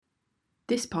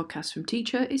This podcast from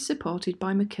Teacher is supported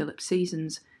by MacKillop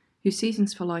Seasons, whose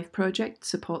Seasons for Life project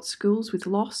supports schools with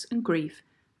loss and grief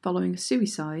following a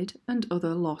suicide and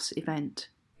other loss event.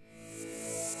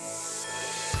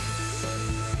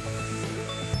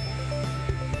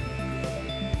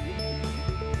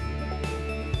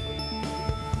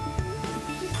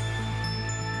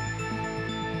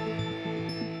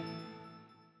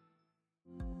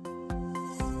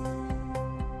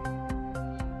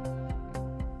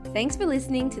 Thanks for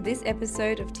listening to this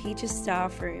episode of Teacher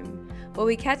Staffroom, where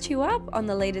we catch you up on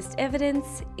the latest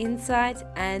evidence, insight,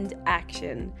 and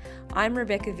action. I'm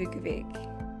Rebecca Vukovic.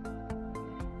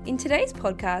 In today's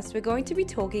podcast, we're going to be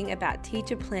talking about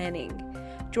teacher planning,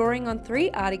 drawing on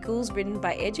 3 articles written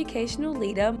by educational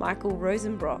leader Michael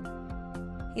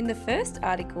Rosenbrock. In the first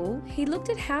article, he looked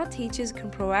at how teachers can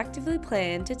proactively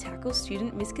plan to tackle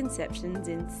student misconceptions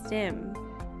in STEM.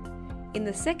 In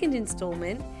the second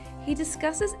installment, he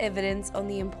discusses evidence on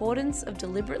the importance of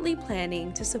deliberately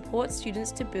planning to support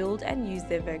students to build and use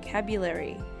their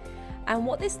vocabulary, and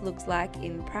what this looks like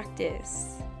in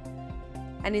practice.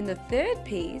 And in the third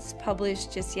piece,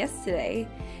 published just yesterday,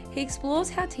 he explores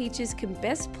how teachers can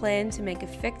best plan to make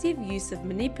effective use of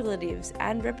manipulatives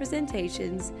and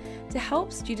representations to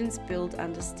help students build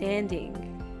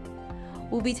understanding.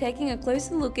 We'll be taking a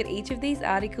closer look at each of these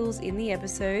articles in the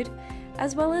episode,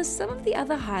 as well as some of the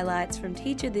other highlights from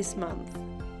Teacher this month.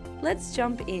 Let's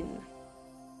jump in.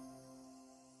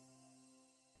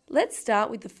 Let's start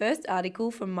with the first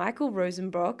article from Michael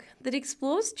Rosenbrock that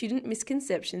explores student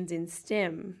misconceptions in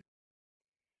STEM.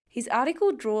 His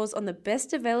article draws on the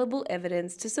best available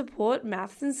evidence to support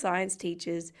maths and science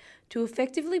teachers to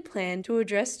effectively plan to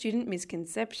address student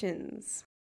misconceptions.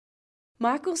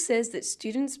 Michael says that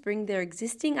students bring their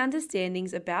existing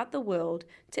understandings about the world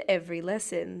to every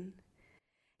lesson.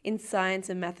 In science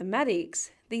and mathematics,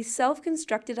 these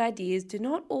self-constructed ideas do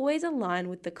not always align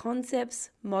with the concepts,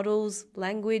 models,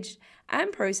 language,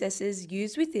 and processes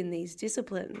used within these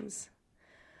disciplines.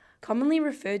 Commonly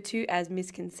referred to as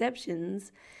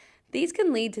misconceptions, these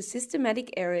can lead to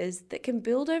systematic errors that can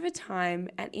build over time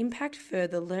and impact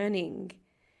further learning.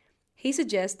 He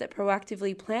suggests that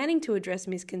proactively planning to address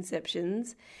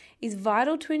misconceptions is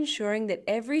vital to ensuring that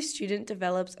every student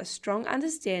develops a strong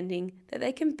understanding that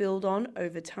they can build on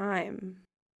over time.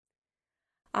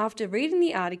 After reading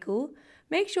the article,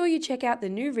 make sure you check out the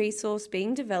new resource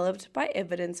being developed by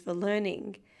Evidence for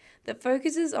Learning that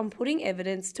focuses on putting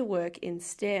evidence to work in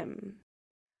STEM.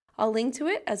 I'll link to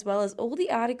it as well as all the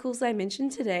articles I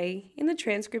mentioned today in the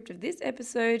transcript of this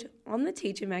episode on the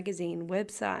Teacher Magazine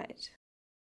website.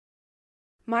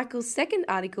 Michael's second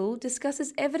article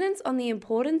discusses evidence on the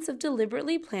importance of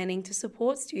deliberately planning to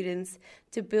support students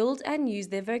to build and use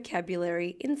their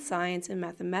vocabulary in science and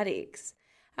mathematics,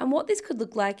 and what this could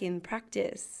look like in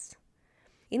practice.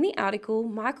 In the article,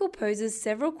 Michael poses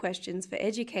several questions for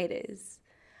educators.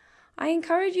 I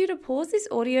encourage you to pause this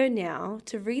audio now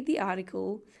to read the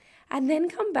article and then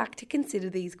come back to consider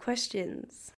these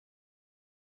questions.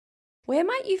 Where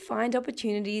might you find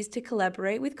opportunities to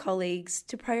collaborate with colleagues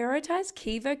to prioritise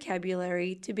key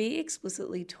vocabulary to be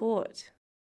explicitly taught?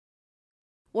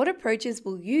 What approaches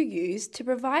will you use to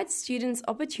provide students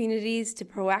opportunities to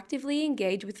proactively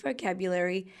engage with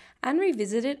vocabulary and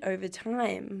revisit it over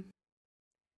time?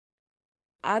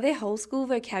 Are there whole school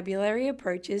vocabulary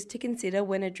approaches to consider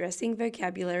when addressing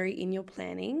vocabulary in your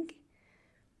planning?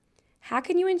 How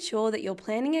can you ensure that your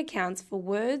planning accounts for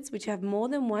words which have more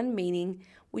than one meaning,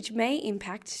 which may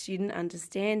impact student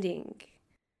understanding?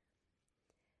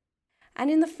 And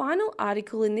in the final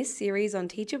article in this series on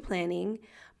teacher planning,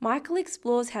 Michael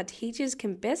explores how teachers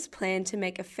can best plan to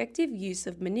make effective use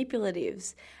of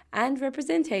manipulatives and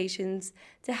representations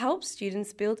to help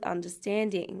students build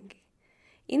understanding.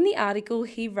 In the article,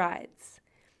 he writes,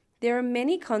 "There are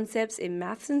many concepts in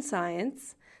maths and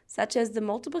science, such as the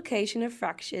multiplication of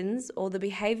fractions or the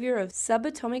behaviour of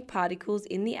subatomic particles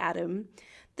in the atom,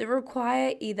 that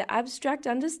require either abstract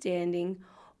understanding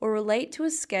or relate to a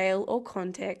scale or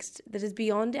context that is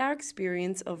beyond our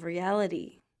experience of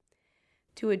reality.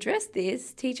 To address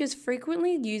this, teachers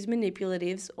frequently use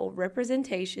manipulatives or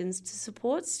representations to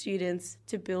support students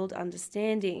to build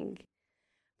understanding.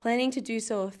 Planning to do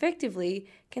so effectively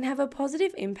can have a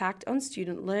positive impact on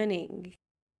student learning."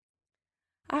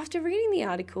 After reading the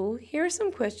article, here are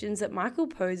some questions that Michael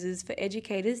poses for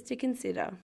educators to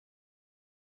consider.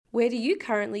 Where do you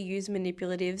currently use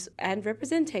manipulatives and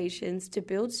representations to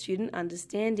build student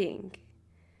understanding?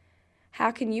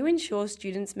 How can you ensure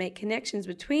students make connections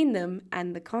between them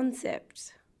and the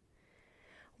concept?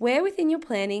 Where within your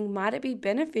planning might it be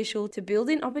beneficial to build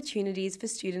in opportunities for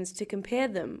students to compare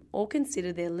them or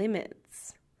consider their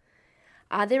limits?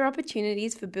 Are there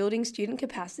opportunities for building student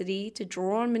capacity to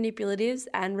draw on manipulatives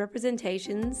and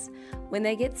representations when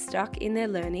they get stuck in their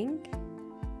learning?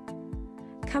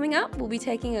 Coming up, we'll be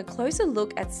taking a closer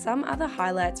look at some other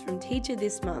highlights from Teacher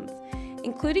this month,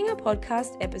 including a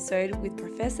podcast episode with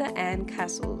Professor Anne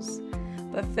Castles.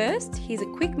 But first, here's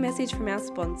a quick message from our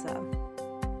sponsor.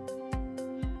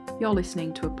 You're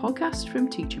listening to a podcast from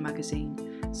Teacher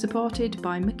Magazine, supported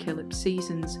by MacKillop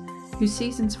Seasons, whose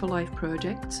Seasons for Life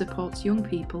project supports young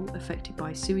people affected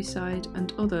by suicide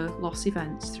and other loss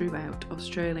events throughout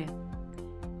Australia.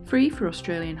 Free for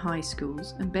Australian high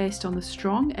schools and based on the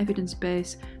strong evidence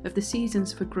base of the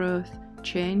Seasons for Growth,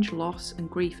 Change, Loss and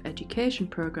Grief education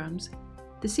programs,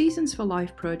 the Seasons for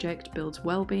Life project builds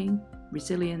wellbeing,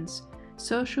 resilience,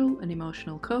 social and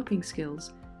emotional coping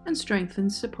skills and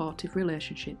strengthens supportive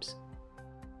relationships.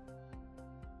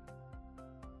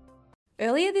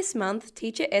 Earlier this month,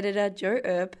 teacher editor Jo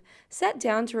Earp sat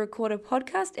down to record a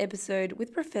podcast episode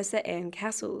with Professor Anne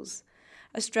Castles,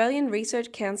 Australian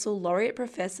Research Council Laureate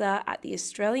Professor at the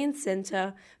Australian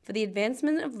Centre for the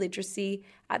Advancement of Literacy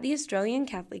at the Australian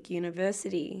Catholic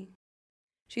University.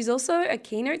 She's also a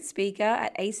keynote speaker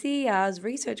at ACER's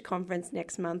research conference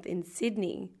next month in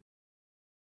Sydney.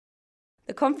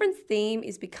 The conference theme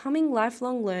is Becoming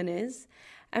Lifelong Learners,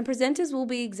 and presenters will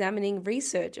be examining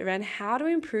research around how to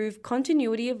improve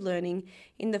continuity of learning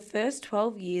in the first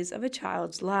 12 years of a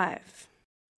child's life.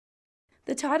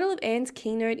 The title of Anne's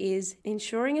keynote is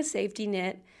Ensuring a Safety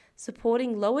Net,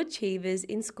 Supporting Low Achievers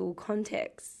in School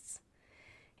Contexts.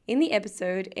 In the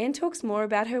episode, Anne talks more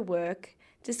about her work,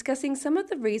 discussing some of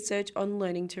the research on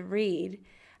learning to read,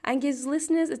 and gives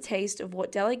listeners a taste of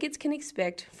what delegates can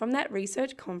expect from that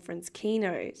research conference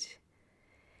keynote.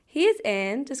 Here's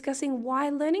Anne discussing why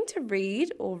learning to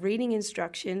read or reading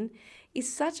instruction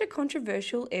is such a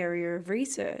controversial area of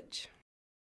research.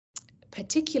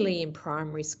 Particularly in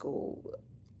primary school,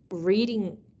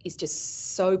 reading is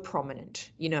just so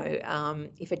prominent.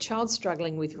 If a child's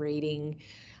struggling with reading,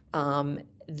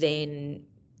 then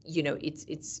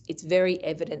it's very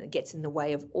evident. It gets in the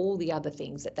way of all the other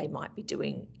things that they might be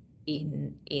doing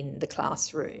in the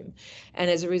classroom. And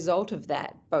as a result of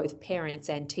that, both parents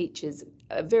and teachers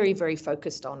are very, very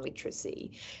focused on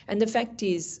literacy. And the fact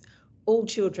is, all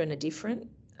children are different.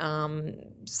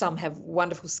 Some have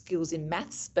wonderful skills in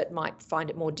maths but might find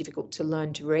it more difficult to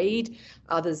learn to read.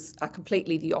 Others are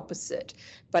completely the opposite.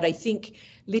 But I think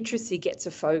literacy gets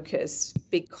a focus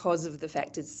because of the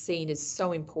fact it's seen as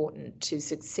so important to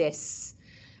success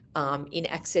in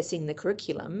accessing the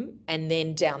curriculum and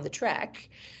then down the track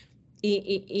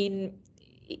in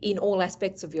all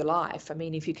aspects of your life. I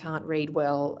mean, if you can't read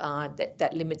well,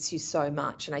 that limits you so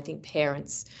much. And I think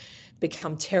parents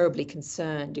become terribly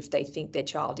concerned if they think their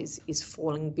child is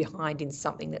falling behind in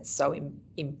something that's so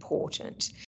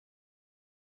important.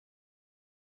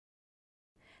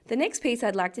 The next piece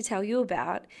I'd like to tell you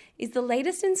about is the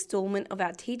latest instalment of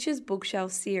our Teacher's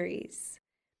Bookshelf series.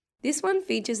 This one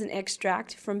features an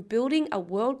extract from Building a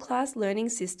World-Class Learning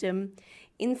System,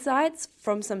 Insights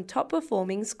from some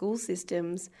Top-Performing School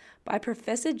Systems by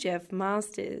Professor Jeff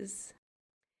Masters.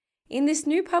 In this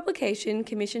new publication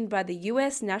commissioned by the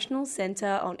US National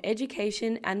Center on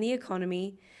Education and the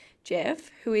Economy, Jeff,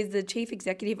 who is the Chief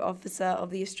Executive Officer of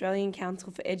the Australian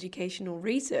Council for Educational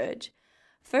Research,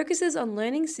 focuses on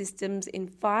learning systems in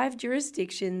 5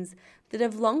 jurisdictions that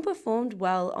have long performed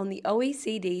well on the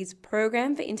OECD's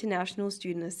Programme for International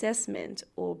Student Assessment,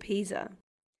 or PISA.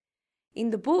 In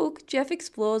the book, Jeff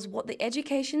explores what the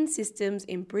education systems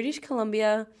in British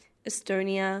Columbia,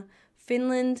 Estonia,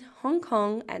 Finland, Hong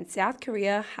Kong and South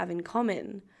Korea have in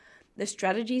common, the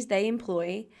strategies they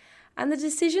employ, and the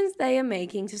decisions they are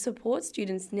making to support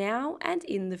students now and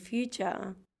in the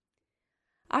future.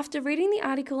 After reading the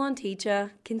article on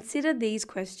Teacher, consider these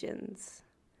questions.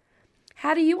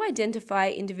 How do you identify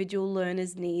individual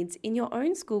learners' needs in your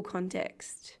own school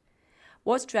context?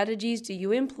 What strategies do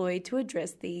you employ to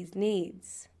address these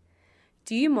needs?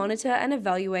 Do you monitor and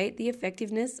evaluate the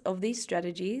effectiveness of these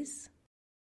strategies?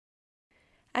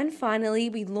 And finally,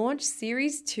 we launched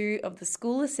Series 2 of the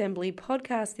School Assembly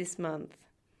podcast this month.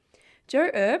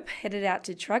 Jo Earp headed out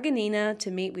to Truganina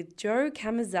to meet with Joe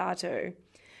Camazzato,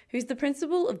 who's the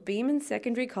principal of Beeman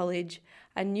Secondary College,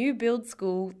 a new build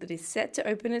school that is set to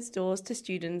open its doors to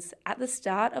students at the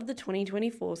start of the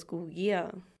 2024 school year.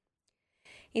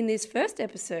 In this first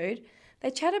episode, they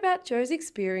chat about Jo's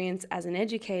experience as an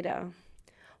educator,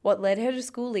 what led her to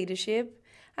school leadership,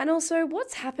 and also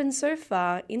what's happened so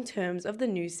far in terms of the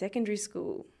new secondary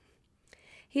school.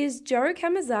 Here's Jo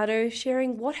Camazzato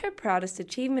sharing what her proudest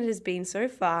achievement has been so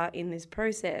far in this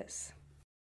process.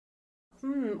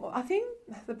 I think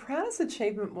the proudest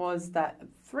achievement was that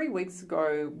 3 weeks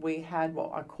ago we had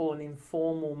what I call an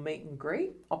informal meet and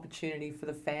greet opportunity for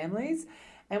the families,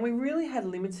 and we really had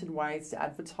limited ways to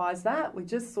advertise that. We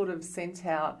just sort of sent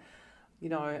out,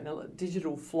 a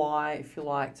digital fly, if you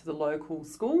like, to the local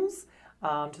schools,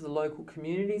 to the local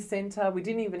community centre. We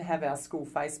didn't even have our school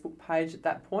Facebook page at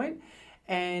that point,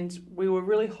 and we were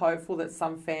really hopeful that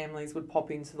some families would pop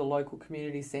into the local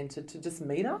community centre to just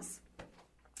meet us,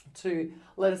 to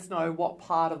let us know what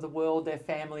part of the world their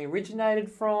family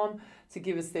originated from, to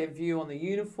give us their view on the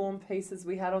uniform pieces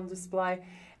we had on display.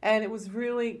 And it was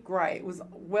really great. It was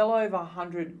well over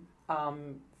 100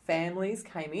 families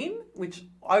came in, which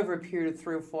over a period of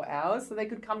 3 or 4 hours, so they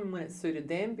could come in when it suited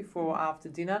them, before or after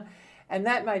dinner. And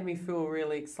that made me feel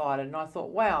really excited. And I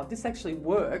thought, wow, this actually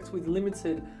worked with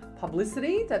limited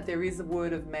publicity, that there is a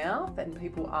word of mouth and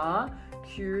people are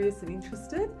curious and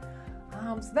interested.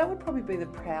 So that would probably be the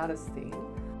proudest thing.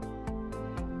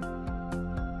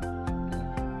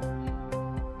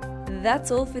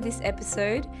 That's all for this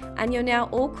episode, and you're now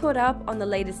all caught up on the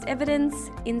latest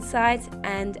evidence, insights,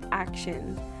 and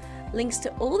action. Links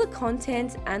to all the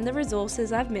content and the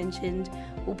resources I've mentioned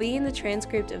will be in the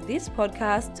transcript of this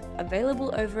podcast,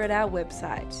 available over at our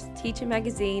website,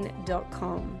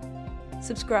 teachermagazine.com.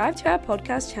 Subscribe to our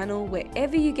podcast channel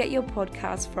wherever you get your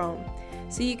podcasts from,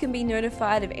 so you can be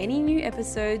notified of any new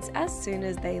episodes as soon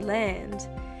as they land.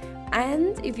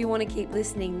 And if you want to keep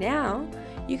listening now,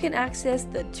 you can access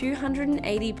the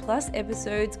 280 plus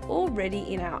episodes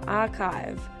already in our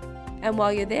archive. And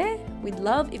while you're there, we'd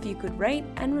love if you could rate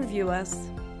and review us.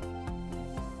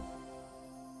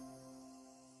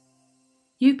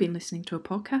 You've been listening to a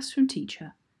podcast from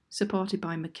Teacher, supported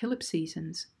by MacKillop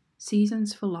Seasons,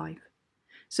 Seasons for Life,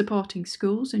 supporting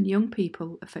schools and young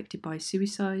people affected by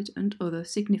suicide and other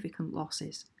significant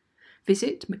losses.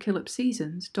 Visit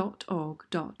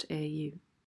mckillopseasons.org.au.